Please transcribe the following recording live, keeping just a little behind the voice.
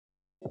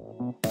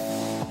I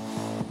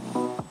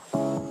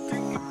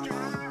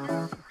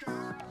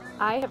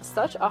have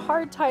such a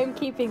hard time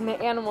keeping the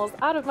animals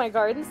out of my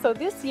garden, so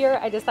this year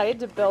I decided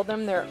to build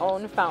them their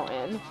own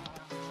fountain.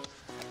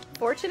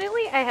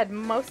 Fortunately, I had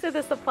most of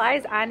the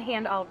supplies on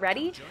hand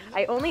already.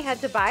 I only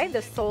had to buy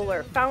the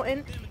solar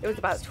fountain. It was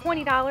about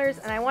 $20,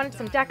 and I wanted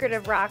some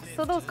decorative rocks,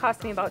 so those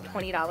cost me about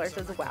 $20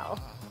 as well.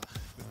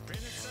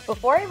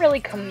 Before I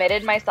really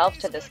committed myself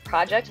to this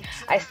project,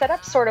 I set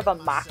up sort of a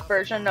mock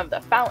version of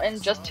the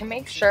fountain just to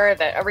make sure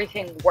that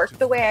everything worked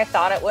the way I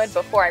thought it would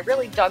before I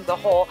really dug the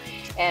hole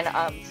and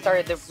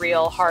started the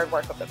real hard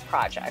work of the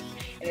project.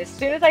 And as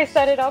soon as I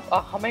set it up, a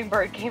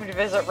hummingbird came to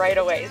visit right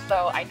away,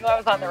 so I knew I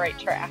was on the right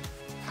track.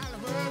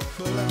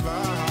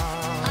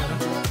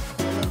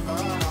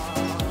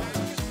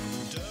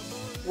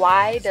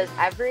 Why does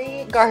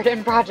every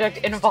garden project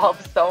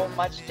involve so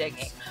much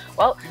digging?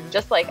 Well,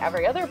 just like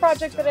every other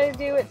project that I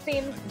do, it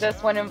seems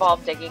this one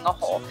involved digging a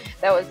hole.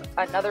 That was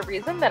another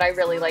reason that I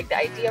really liked the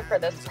idea for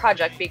this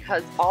project,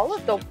 because all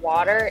of the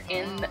water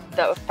in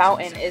the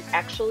fountain is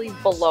actually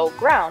below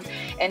ground,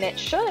 and it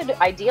should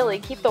ideally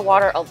keep the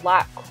water a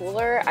lot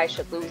cooler. I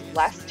should lose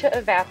less to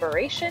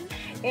evaporation,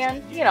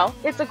 and you know,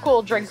 it's a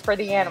cool drink for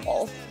the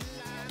animals.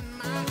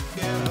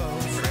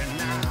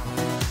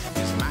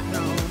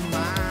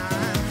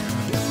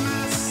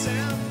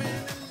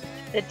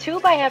 The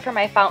tube I had for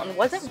my fountain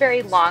wasn't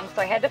very long,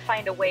 so I had to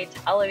find a way to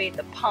elevate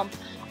the pump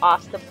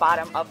off the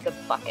bottom of the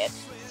bucket.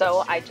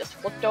 So I just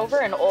flipped over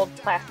an old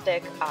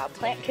plastic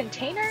plant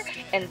container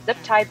and zip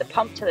tied the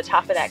pump to the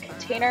top of that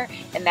container,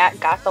 and that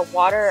got the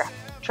water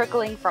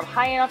trickling from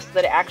high enough so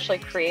that it actually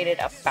created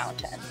a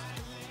fountain.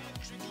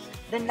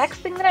 The next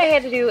thing that I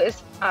had to do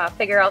is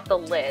figure out the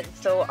lid.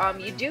 So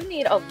you do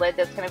need a lid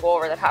that's going to go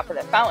over the top of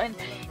the fountain.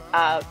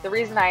 The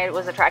reason I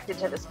was attracted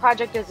to this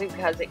project is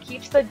because it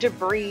keeps the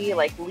debris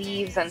like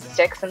leaves and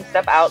sticks and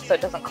stuff out so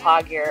it doesn't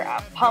clog your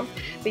pump,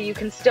 but you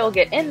can still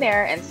get in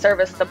there and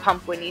service the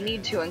pump when you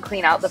need to and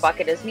clean out the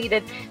bucket as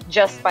needed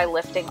just by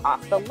lifting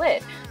off the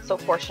lid. So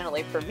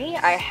fortunately for me,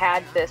 I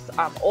had this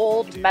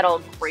old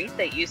metal grate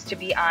that used to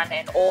be on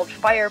an old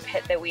fire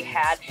pit that we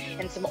had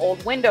and some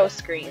old window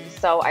screens.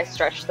 So I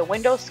stretched the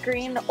window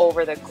screen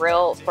over the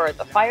grill for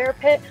the fire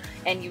pit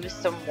and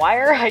used some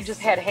wire I just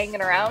had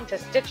hanging around to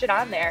stitch it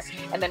on there.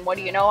 And then what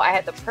do you know, I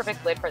had the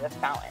perfect lid for the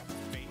fountain.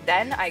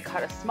 Then I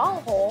cut a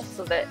small hole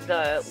so that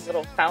the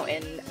little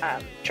fountain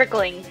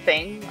trickling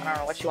thing, I don't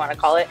know what you want to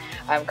call it,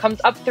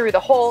 comes up through the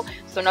hole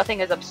so nothing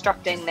is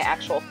obstructing the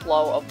actual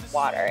flow of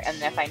water.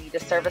 And if I need to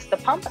service the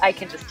pump, I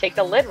can just take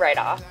the lid right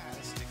off.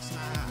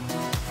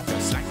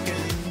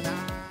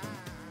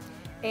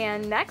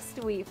 And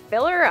next we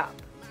fill her up.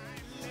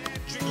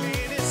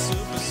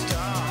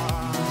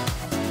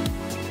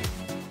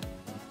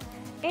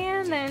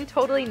 And then,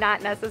 totally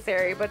not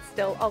necessary, but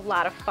still a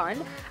lot of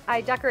fun,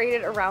 I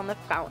decorated around the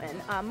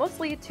fountain,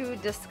 mostly to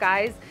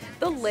disguise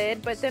the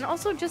lid, but then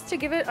also just to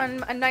give it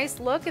a nice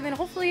look and then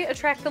hopefully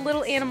attract the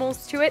little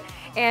animals to it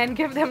and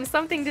give them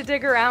something to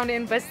dig around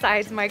in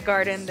besides my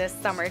garden this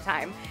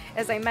summertime.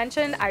 As I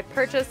mentioned, I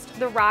purchased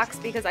the rocks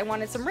because I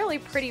wanted some really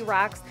pretty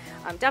rocks.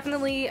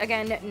 Definitely,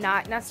 again,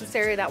 not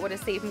necessary. That would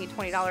have saved me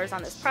 $20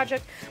 on this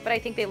project, but I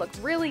think they look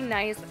really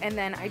nice. And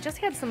then I just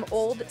had some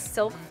old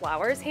silk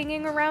flowers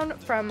hanging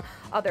around from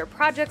other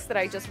projects that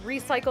I just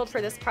recycled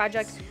for this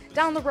project.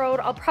 Down the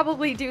road, I'll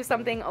probably do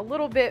something a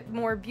little bit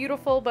more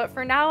beautiful, but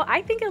for now,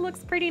 I think it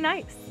looks pretty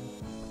nice.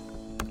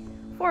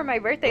 For my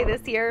birthday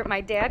this year, my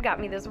dad got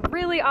me this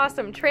really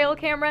awesome trail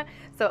camera,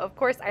 so of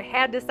course I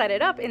had to set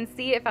it up and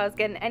see if I was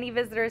getting any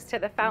visitors to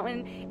the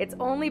fountain. It's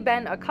only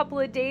been a couple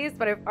of days,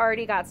 but I've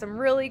already got some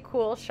really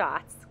cool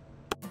shots.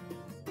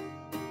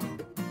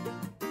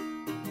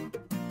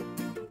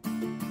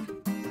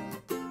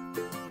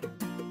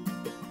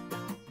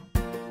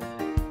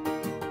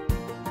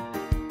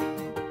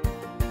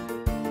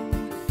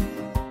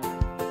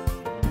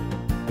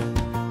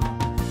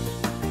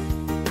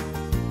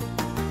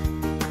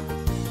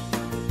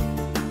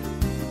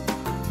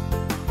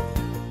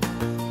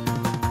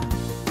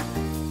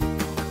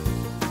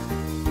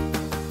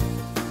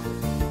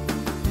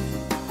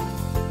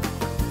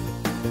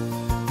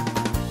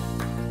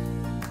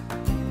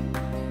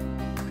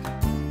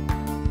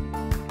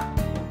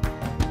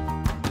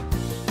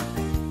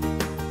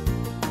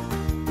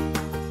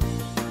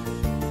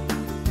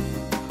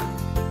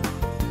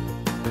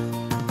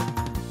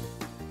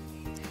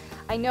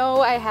 I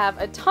know I have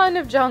a ton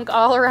of junk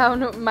all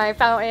around my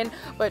fountain,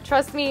 but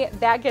trust me,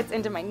 that gets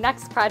into my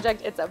next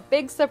project. It's a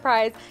big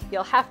surprise.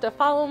 You'll have to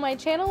follow my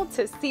channel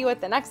to see what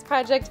the next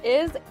project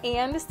is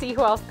and see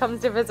who else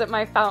comes to visit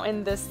my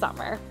fountain this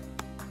summer.